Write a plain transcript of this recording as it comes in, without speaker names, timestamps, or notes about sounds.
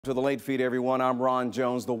To the late feed, everyone. I'm Ron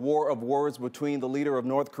Jones. The war of words between the leader of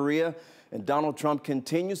North Korea and Donald Trump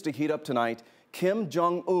continues to heat up tonight. Kim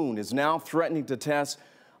Jong-un is now threatening to test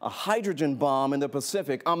a hydrogen bomb in the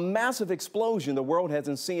Pacific, a massive explosion the world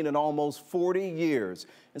hasn't seen in almost 40 years.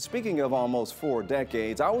 And speaking of almost 4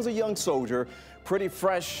 decades, I was a young soldier, pretty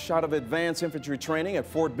fresh out of advanced infantry training at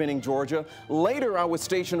Fort Benning, Georgia. Later, I was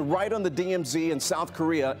stationed right on the DMZ in South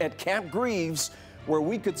Korea at Camp Greaves, where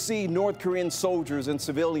we could see North Korean soldiers and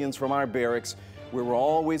civilians from our barracks. We were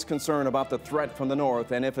always concerned about the threat from the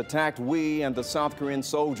north, and if attacked, we and the South Korean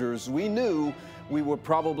soldiers, we knew we would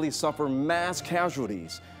probably suffer mass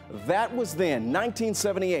casualties. That was then,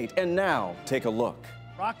 1978, and now, take a look.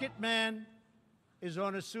 Rocket Man is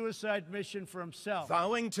on a suicide mission for himself,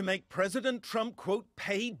 vowing to make President Trump, quote,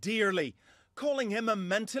 pay dearly, calling him a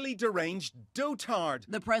mentally deranged dotard.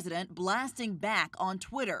 The president blasting back on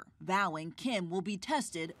Twitter, vowing Kim will be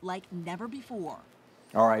tested like never before.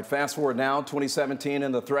 All right, fast forward now, 2017,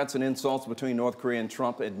 and the threats and insults between North Korea and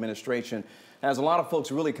Trump administration has a lot of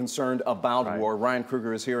folks really concerned about war. Ryan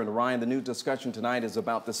Kruger is here, and Ryan, the new discussion tonight is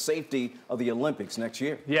about the safety of the Olympics next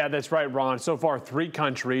year. Yeah, that's right, Ron. So far, 3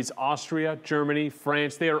 countries, Austria, Germany,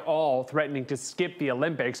 France, they are all threatening to skip the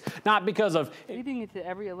Olympics, not because of... Leading into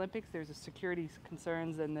every Olympics, there's a security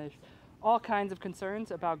concerns and there's all kinds of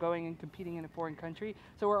concerns about going and competing in a foreign country.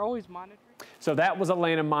 So we're always monitoring. So that was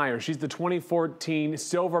Alana Meyer. She's the 2014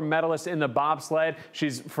 silver medalist in the bobsled.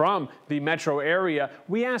 She's from the metro area.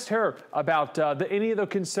 We asked her about any of the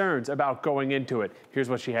concerns about going into it. Here's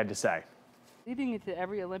what she had to say. Leading into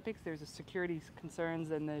every Olympics, there's a security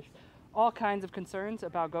concerns and there's all kinds of concerns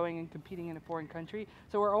about going and competing in a foreign country.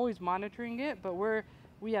 So we're always monitoring it, but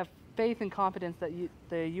we have faith and confidence that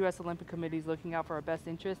the U.S. Olympic Committee is looking out for our best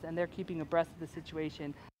interest, and they're keeping abreast of the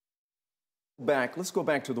situation. Let's go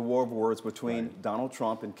back to the war of words between Donald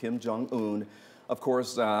Trump and Kim Jong-un. Of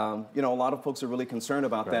course, you know, a lot of folks are really concerned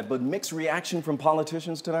about that, but mixed reaction from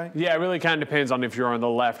politicians today? Yeah, it really kind of depends on if you're on the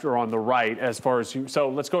left or on the right as far as you. So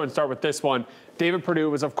let's go and start with this one. David Perdue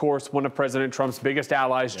was, of course, one of President Trump's biggest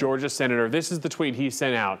allies, Georgia Senator. This is the tweet he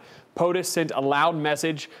sent out. POTUS sent a loud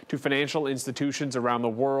message to financial institutions around the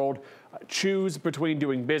world. Choose between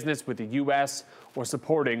doing business with the U.S. or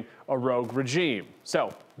supporting a rogue regime.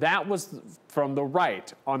 So that was from the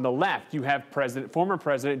right. On the left, you have former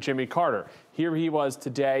President Jimmy Carter. Here he was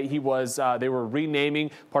today. He was, they were renaming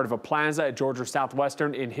part of a plaza at Georgia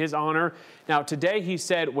Southwestern in his honor. Now, today he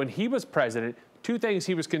said when he was president, 2 things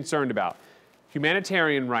he was concerned about.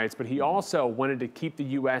 Humanitarian rights, but he also wanted to keep the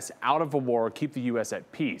U.S. out of a war, keep the U.S. at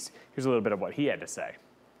peace. Here's a little bit of what he had to say.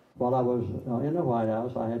 While I was in the White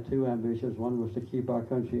House, I had 2 ambitions. One was to keep our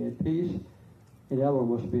country at peace, and the other one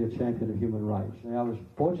was to be a champion of human rights. And I was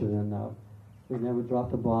fortunate enough. We never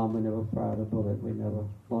dropped a bomb, we never fired a bullet, we never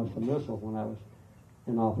launched a missile when I was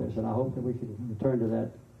in office. And I hope that we can return to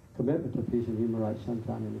that commitment to peace and human rights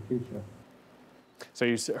sometime in the future. So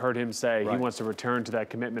you heard him say he wants to return to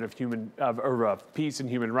that commitment of peace and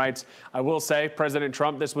human rights. I will say, President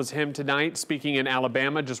Trump, this was him tonight speaking in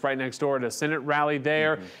Alabama, just right next door at a Senate rally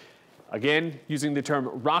there. Again, using the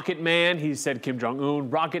term Rocket Man, he said Kim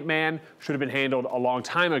Jong-un, Rocket Man, should have been handled a long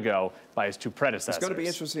time ago by his 2 predecessors. It's going to be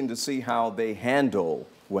interesting to see how they handle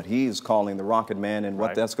what he's calling the Rocket Man and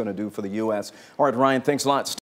what that's going to do for the U.S. All right, Ryan, thanks a lot.